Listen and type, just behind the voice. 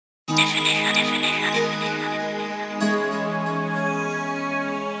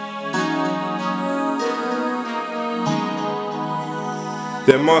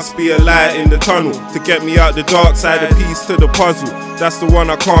There must be a light in the tunnel to get me out the dark side, a piece to the puzzle. That's the one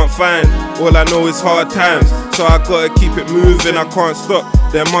I can't find. All I know is hard times, so I gotta keep it moving, I can't stop.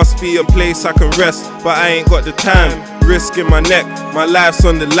 There must be a place I can rest, but I ain't got the time. Risking my neck, my life's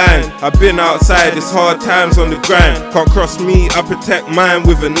on the line. I've been outside, it's hard times on the grind. Can't cross me, I protect mine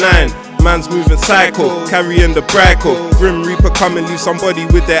with a 9. Man's moving psycho, carrying the Bryco. Grim Reaper come and leave somebody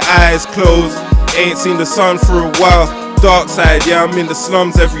with their eyes closed. Ain't seen the sun for a while. Dark side, yeah, I'm in the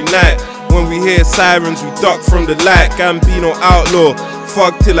slums every night. When we hear sirens, we duck from the light. Gambino outlaw,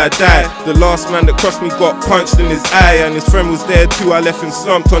 fuck till I die. The last man that crossed me got punched in his eye, and his friend was there too, I left him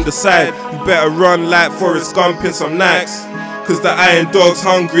slumped on the side. You better run like Forrest Gump in some nights, cause the iron dog's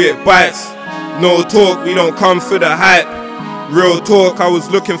hungry, it bites. No talk, we don't come for the hype. Real talk, I was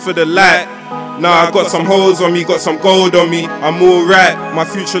looking for the light. Now I got some holes on me, got some gold on me. I'm alright, my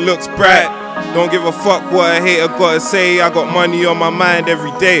future looks bright. Don't give a fuck what a hater gotta say. I got money on my mind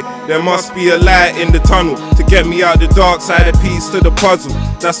every day. There must be a light in the tunnel to get me out the dark side, a piece to the puzzle.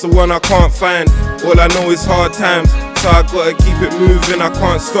 That's the one I can't find. All I know is hard times, so I gotta keep it moving, I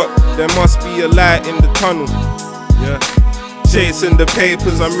can't stop. There must be a light in the tunnel. Yeah. Chasing the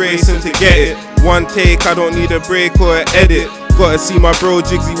papers, I'm racing to get it. One take, I don't need a break or an edit. Gotta see my bro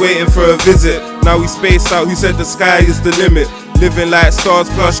Jigsy waiting for a visit. Now we spaced out, who said the sky is the limit? Living like stars,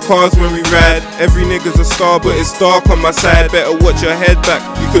 plush cars when we ride. Every nigga's a star, but it's dark on my side. Better watch your head back,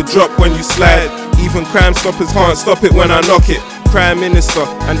 you could drop when you slide. Even crime stoppers can't stop it when I knock it. Prime Minister,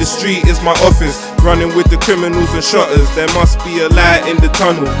 and the street is my office. Running with the criminals and shotters. There must be a light in the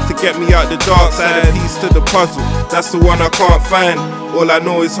tunnel to get me out the dark side, a piece to the puzzle. That's the one I can't find. All I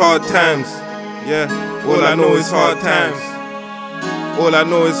know is hard times. Yeah, all I know is hard times. All I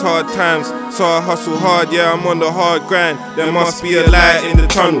know is hard times, so I hustle hard, yeah, I'm on the hard grind. There must be a light in the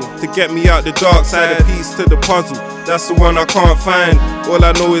tunnel to get me out the dark side, a piece to the puzzle. That's the one I can't find. All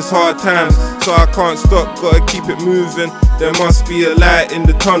I know is hard times, so I can't stop, gotta keep it moving. There must be a light in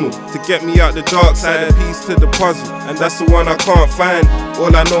the tunnel to get me out the dark side, a piece to the puzzle. And that's the one I can't find.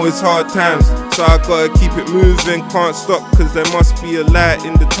 All I know is hard times, so I gotta keep it moving. Can't stop, cause there must be a light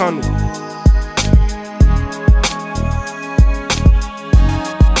in the tunnel.